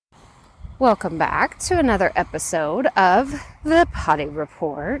Welcome back to another episode of the Potty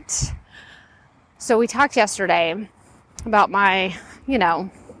Report. So we talked yesterday about my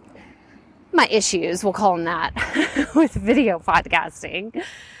issues, we'll call them that, with video podcasting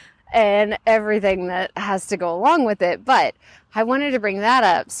and everything that has to go along with it. But I wanted to bring that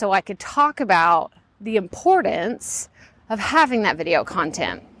up so I could talk about the importance of having that video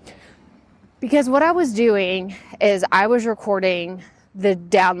content. Because what I was doing is I was recording the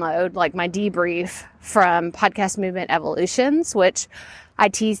download, like my debrief from Podcast Movement Evolutions, which I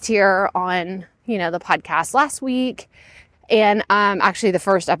teased here on, the podcast last week. And actually the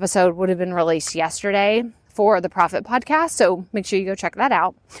first episode would have been released yesterday for the Profit Podcast. So make sure you go check that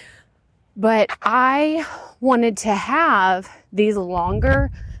out. But I wanted to have these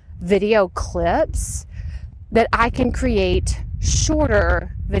longer video clips that I can create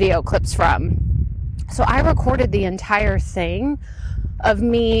shorter video clips from. So I recorded the entire thing of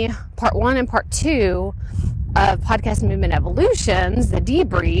me, part 1 and part 2 of Podcast Movement Evolutions, the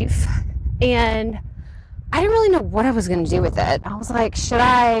debrief, and I didn't really know what I was going to do with it. I was like, should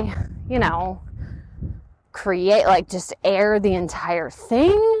I, create, just air the entire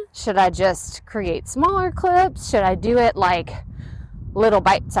thing? Should I just create smaller clips? Should I do it like little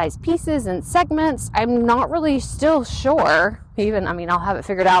bite-sized pieces and segments? I'm not really still sure. I'll have it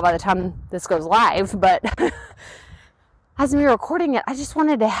figured out by the time this goes live, but as we were recording it, I just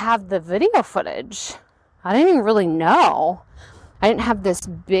wanted to have the video footage. I didn't even really know. I didn't have this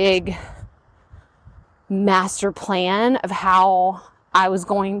big master plan of how I was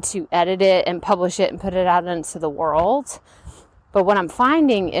going to edit it and publish it and put it out into the world. But what I'm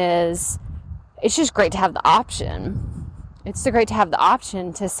finding is it's just great to have the option. It's great to have the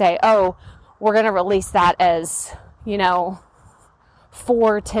option to say, oh, we're going to release that as,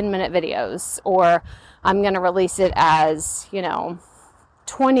 4 10-minute videos, or I'm going to release it as,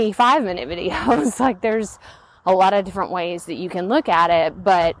 25-minute videos. There's a lot of different ways that you can look at it,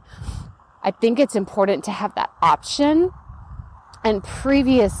 but I think it's important to have that option. And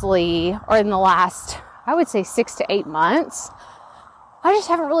previously, or in the last, I would say 6 to 8 months, I just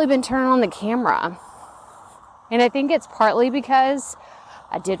haven't really been turning on the camera. And I think it's partly because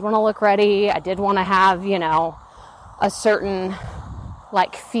I did want to look ready. I did want to have, a certain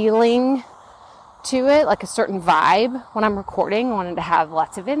feeling to it, a certain vibe when I'm recording. I wanted to have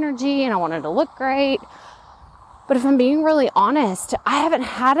lots of energy and I wanted to look great. But if I'm being really honest, I haven't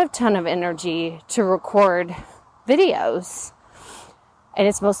had a ton of energy to record videos. And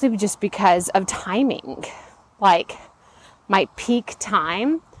it's mostly just because of timing. My peak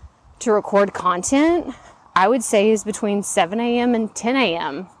time to record content, I would say, is between 7 a.m. and 10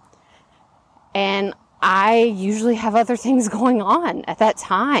 a.m. And I usually have other things going on at that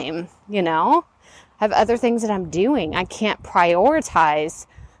time, I have other things that I'm doing. I can't prioritize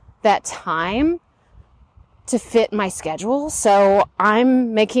that time to fit my schedule. So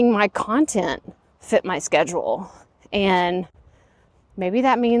I'm making my content fit my schedule. And maybe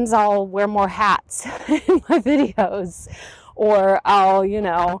that means I'll wear more hats in my videos, or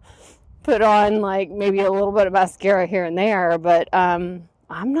I'll, put on maybe a little bit of mascara here and there, but I'm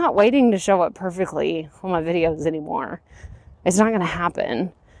not waiting to show up perfectly on my videos anymore. It's not going to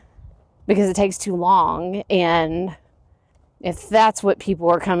happen because it takes too long. And if that's what people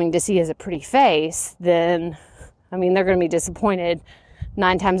are coming to see as a pretty face, then, they're going to be disappointed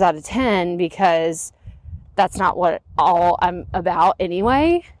 9 times out of 10, because that's not what all I'm about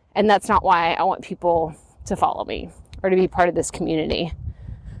anyway. And that's not why I want people to follow me or to be part of this community.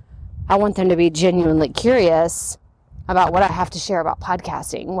 I want them to be genuinely curious about what I have to share about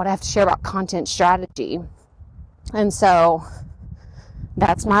podcasting, what I have to share about content strategy. And so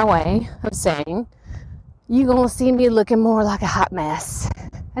that's my way of saying, you're going to see me looking more like a hot mess.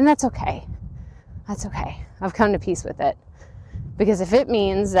 And that's okay. That's okay. I've come to peace with it. Because if it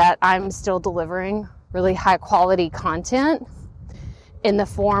means that I'm still delivering really high quality content in the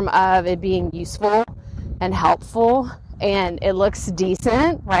form of it being useful and helpful, and it looks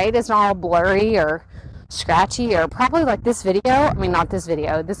decent, right? It's not all blurry or scratchy, or probably like this video.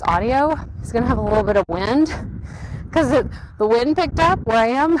 This audio is going to have a little bit of wind because the wind picked up where I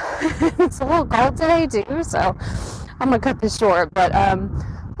am. It's a little cold today too, so I'm going to cut this short, but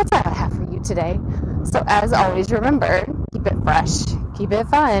that's all I have for you today. So as always, remember, keep it fresh, keep it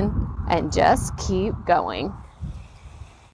fun, and just keep going.